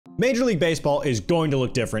Major League Baseball is going to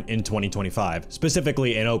look different in 2025,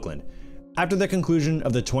 specifically in Oakland. After the conclusion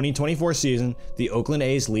of the 2024 season, the Oakland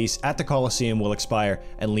A's lease at the Coliseum will expire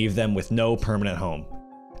and leave them with no permanent home.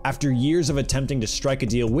 After years of attempting to strike a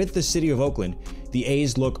deal with the city of Oakland, the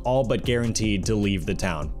A's look all but guaranteed to leave the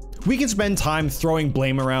town. We can spend time throwing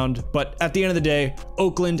blame around, but at the end of the day,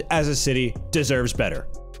 Oakland as a city deserves better.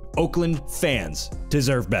 Oakland fans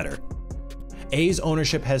deserve better. A's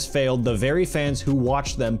ownership has failed the very fans who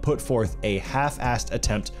watched them put forth a half-assed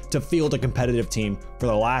attempt to field a competitive team for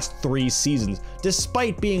the last 3 seasons,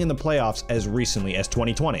 despite being in the playoffs as recently as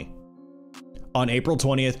 2020. On April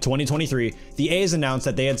 20th, 2023, the A's announced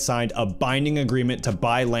that they had signed a binding agreement to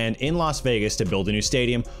buy land in Las Vegas to build a new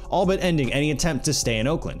stadium, all but ending any attempt to stay in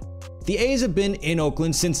Oakland. The A's have been in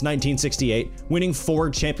Oakland since 1968, winning 4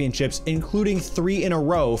 championships, including 3 in a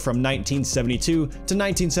row from 1972 to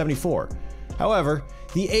 1974. However,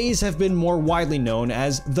 the A's have been more widely known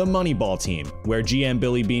as the Moneyball team, where GM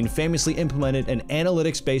Billy Beane famously implemented an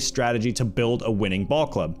analytics-based strategy to build a winning ball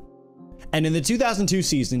club. And in the 2002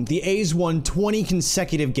 season, the A's won 20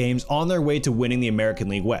 consecutive games on their way to winning the American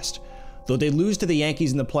League West. Though they lose to the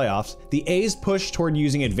Yankees in the playoffs, the A's push toward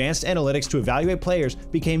using advanced analytics to evaluate players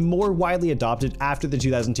became more widely adopted after the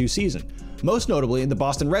 2002 season. Most notably, the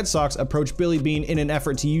Boston Red Sox approached Billy Beane in an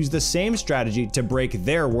effort to use the same strategy to break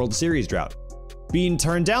their World Series drought. Beane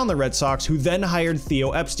turned down the Red Sox, who then hired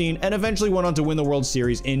Theo Epstein and eventually went on to win the World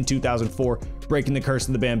Series in 2004, breaking the curse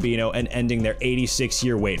of the Bambino and ending their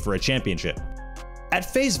 86-year wait for a championship. At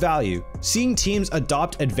face value, seeing teams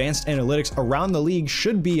adopt advanced analytics around the league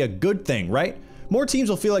should be a good thing, right? More teams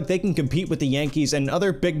will feel like they can compete with the Yankees and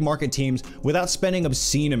other big market teams without spending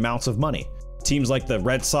obscene amounts of money. Teams like the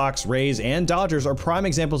Red Sox, Rays, and Dodgers are prime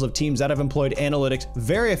examples of teams that have employed analytics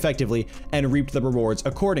very effectively and reaped the rewards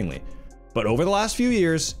accordingly. But over the last few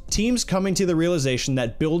years, teams coming to the realization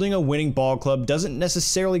that building a winning ball club doesn't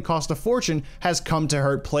necessarily cost a fortune has come to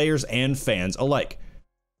hurt players and fans alike.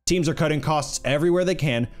 Teams are cutting costs everywhere they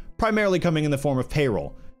can, primarily coming in the form of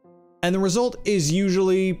payroll. And the result is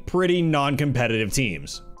usually pretty non-competitive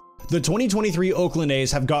teams. The 2023 Oakland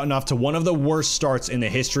A's have gotten off to one of the worst starts in the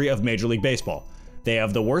history of Major League Baseball. They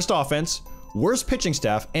have the worst offense, worst pitching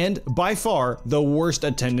staff, and by far the worst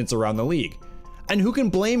attendance around the league. And who can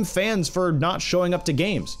blame fans for not showing up to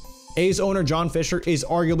games? A's owner John Fisher is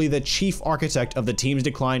arguably the chief architect of the team's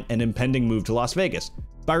decline and impending move to Las Vegas.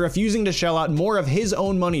 By refusing to shell out more of his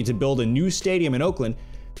own money to build a new stadium in Oakland,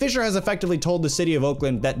 Fisher has effectively told the city of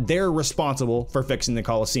Oakland that they're responsible for fixing the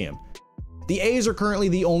Coliseum. The A's are currently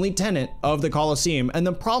the only tenant of the Coliseum, and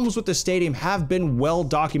the problems with the stadium have been well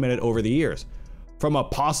documented over the years. From a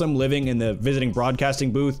possum living in the visiting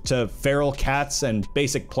broadcasting booth to feral cats and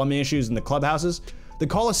basic plumbing issues in the clubhouses, the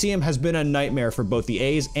Coliseum has been a nightmare for both the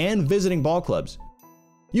A's and visiting ball clubs.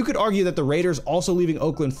 You could argue that the Raiders also leaving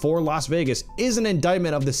Oakland for Las Vegas is an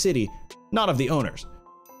indictment of the city, not of the owners.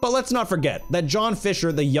 But let's not forget that John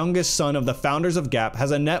Fisher, the youngest son of the founders of Gap,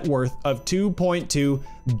 has a net worth of $2.2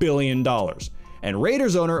 billion. And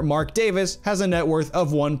Raiders owner Mark Davis has a net worth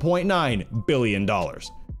of $1.9 billion.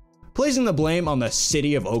 Placing the blame on the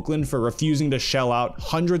city of Oakland for refusing to shell out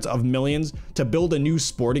hundreds of millions to build a new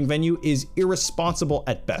sporting venue is irresponsible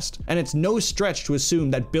at best, and it's no stretch to assume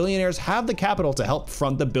that billionaires have the capital to help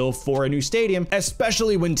front the bill for a new stadium,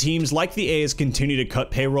 especially when teams like the A's continue to cut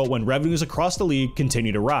payroll when revenues across the league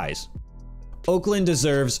continue to rise. Oakland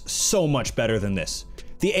deserves so much better than this.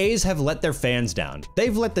 The A's have let their fans down,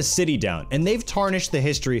 they've let the city down, and they've tarnished the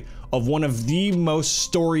history of one of the most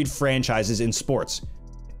storied franchises in sports.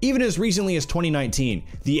 Even as recently as 2019,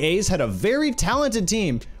 the A's had a very talented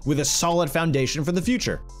team with a solid foundation for the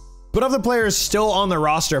future. But of the players still on the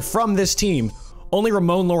roster from this team, only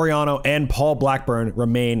Ramon Laureano and Paul Blackburn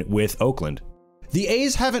remain with Oakland. The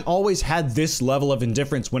A's haven't always had this level of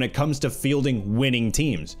indifference when it comes to fielding winning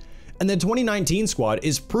teams, and the 2019 squad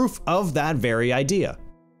is proof of that very idea.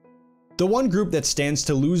 The one group that stands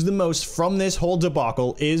to lose the most from this whole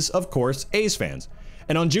debacle is, of course, A's fans.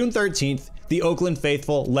 And on June 13th, the Oakland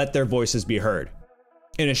faithful let their voices be heard.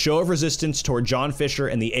 In a show of resistance toward John Fisher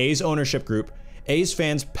and the A's ownership group, A's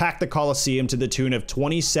fans packed the Coliseum to the tune of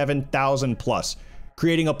 27,000 plus,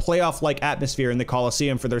 creating a playoff-like atmosphere in the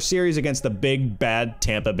Coliseum for their series against the big, bad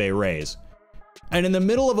Tampa Bay Rays. And in the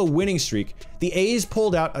middle of a winning streak, the A's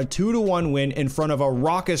pulled out a 2-1 win in front of a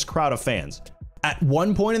raucous crowd of fans. At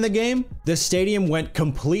one point in the game, the stadium went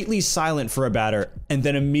completely silent for a batter and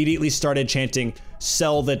then immediately started chanting,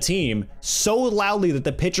 "Sell the team," so loudly that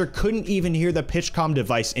the pitcher couldn't even hear the pitch-comm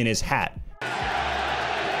device in his hat.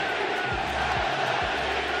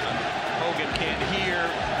 Hogan can't hear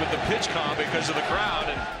with the pitch comm because of the crowd.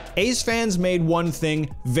 A's fans made one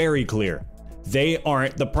thing very clear: they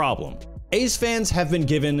aren't the problem. A's fans have been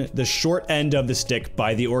given the short end of the stick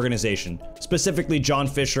by the organization, specifically John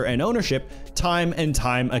Fisher and ownership, time and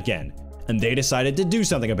time again, and they decided to do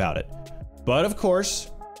something about it. But of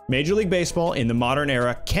course, Major League Baseball in the modern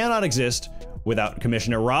era cannot exist without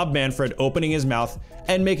Commissioner Rob Manfred opening his mouth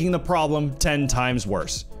and making the problem 10 times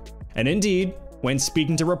worse. And indeed, when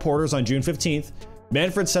speaking to reporters on June 15th,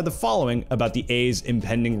 Manfred said the following about the A's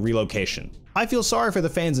impending relocation. "I feel sorry for the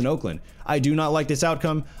fans in Oakland. I do not like this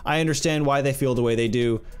outcome. I understand why they feel the way they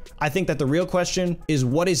do. I think that the real question is,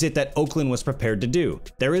 what is it that Oakland was prepared to do?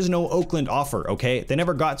 There is no Oakland offer, okay? They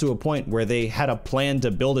never got to a point where they had a plan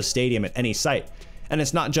to build a stadium at any site. And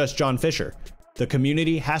it's not just John Fisher. The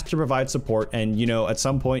community has to provide support, and at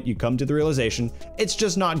some point you come to the realization it's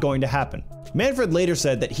just not going to happen." Manfred later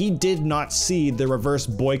said that he did not see the reverse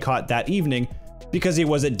boycott that evening because he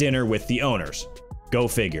was at dinner with the owners. Go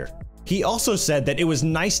figure. He also said that it was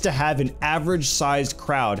nice to have an average-sized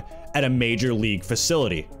crowd at a major league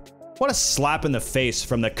facility. What a slap in the face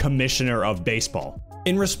from the commissioner of baseball.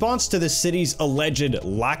 In response to the city's alleged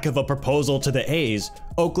lack of a proposal to the A's,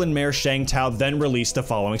 Oakland Mayor Shang Tao then released the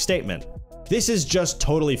following statement: "This is just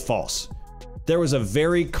totally false. There was a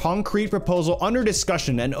very concrete proposal under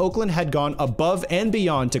discussion, and Oakland had gone above and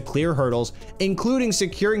beyond to clear hurdles, including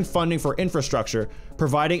securing funding for infrastructure,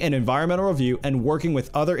 providing an environmental review, and working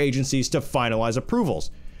with other agencies to finalize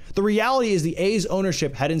approvals. The reality is the A's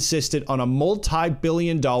ownership had insisted on a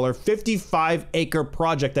multi-billion-dollar 55-acre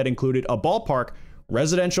project that included a ballpark,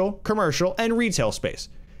 residential, commercial, and retail space.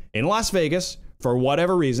 In Las Vegas, for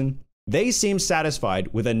whatever reason, they seemed satisfied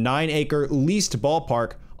with a 9-acre leased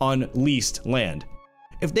ballpark on leased land.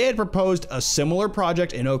 If they had proposed a similar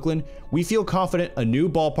project in Oakland, we feel confident a new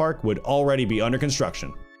ballpark would already be under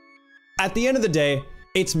construction." At the end of the day,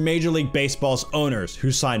 it's Major League Baseball's owners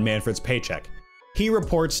who sign Manfred's paycheck. He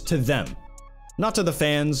reports to them, not to the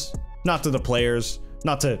fans, not to the players,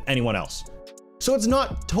 not to anyone else. So it's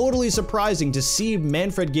not totally surprising to see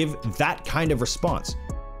Manfred give that kind of response.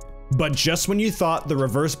 But just when you thought the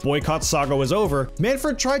reverse boycott saga was over,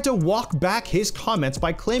 Manfred tried to walk back his comments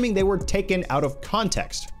by claiming they were taken out of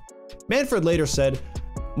context. Manfred later said,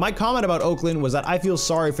 "My comment about Oakland was that I feel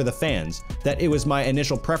sorry for the fans, that it was my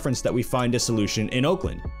initial preference that we find a solution in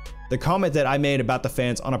Oakland. The comment that I made about the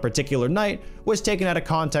fans on a particular night was taken out of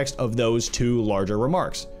context of those two larger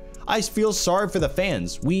remarks. I feel sorry for the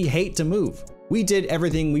fans. We hate to move. We did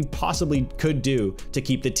everything we possibly could do to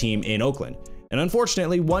keep the team in Oakland. And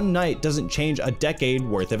unfortunately, one night doesn't change a decade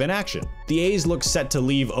worth of inaction." The A's look set to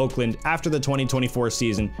leave Oakland after the 2024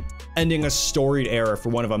 season, ending a storied era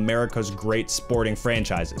for one of America's great sporting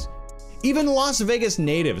franchises. Even Las Vegas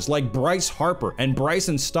natives like Bryce Harper and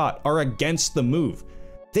Bryson Stott are against the move.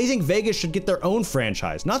 They think Vegas should get their own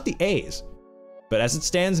franchise, not the A's. But as it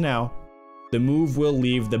stands now, the move will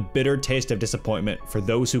leave the bitter taste of disappointment for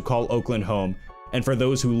those who call Oakland home and for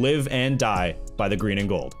those who live and die by the green and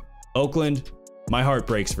gold. Oakland, my heart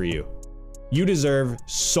breaks for you. You deserve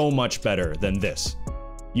so much better than this.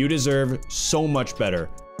 You deserve so much better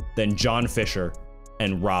than John Fisher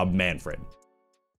and Rob Manfred.